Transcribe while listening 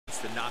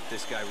to knock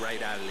this guy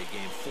right out of the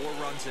game. 4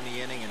 runs in the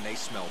inning, and they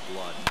smell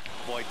blood.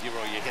 Boy, Dero,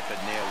 you hit the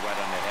nail right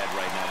on the head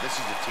right now. This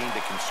is a team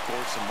that can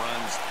score some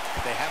runs.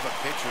 They have a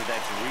pitcher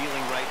that's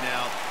reeling right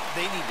now.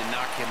 They need to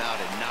knock him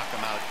out and knock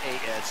him out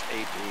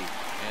ASAP.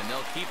 And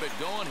they'll keep it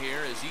going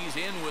here as he's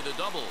in with a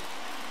double.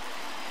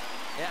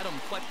 Adam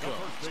Pletko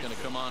is going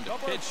to come on to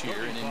pitch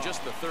here, and in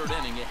just the 3rd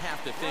inning, you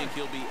have to think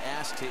he'll be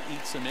asked to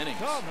eat some innings.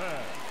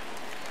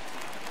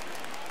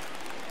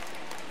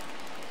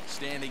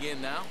 Standing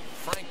in now,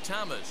 Frank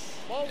Thomas,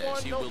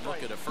 as he will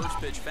look at a first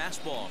pitch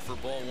fastball for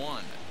ball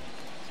 1.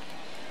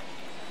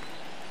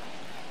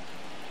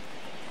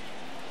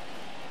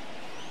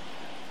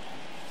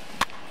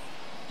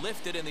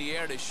 Lifted in the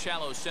air to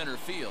shallow center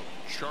field.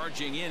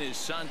 Charging in is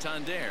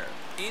Santander.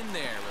 In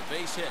there, a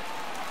base hit.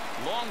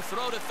 Long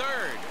throw to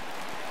 3rd.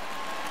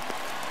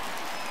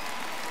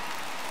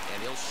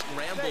 And he'll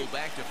scramble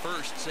back to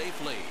 1st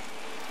safely.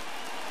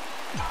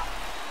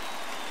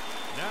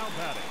 Now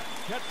batting,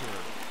 catcher,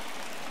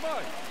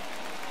 Mike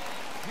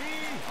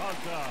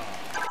Piazza.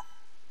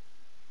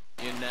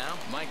 In now,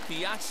 Mike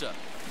Piazza.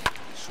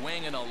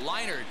 Swinging a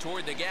liner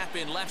toward the gap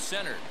in left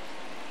center.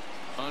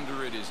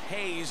 Under it is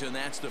Hayes, and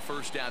that's the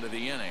 1st out of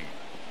the inning.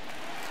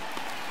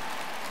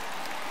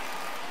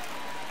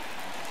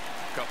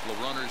 A couple of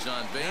runners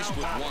on base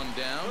with 1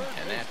 down,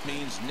 and that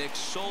means Nick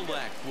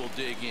Solak will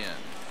dig in.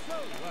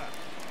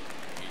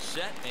 He's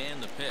set,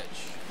 and the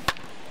pitch.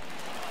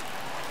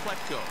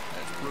 Pletko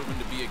has proven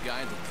to be a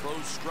guy that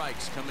throws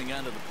strikes coming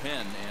out of the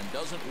pen and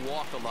doesn't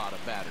walk a lot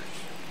of batters.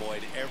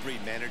 Boyd, every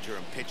manager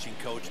and pitching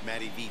coach,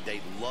 Matty V,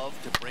 they'd love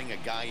to bring a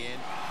guy in.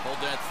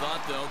 Hold that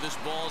thought, though. This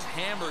ball's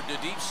hammered to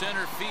deep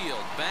center field.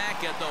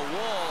 Back at the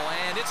wall,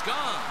 and it's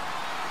gone.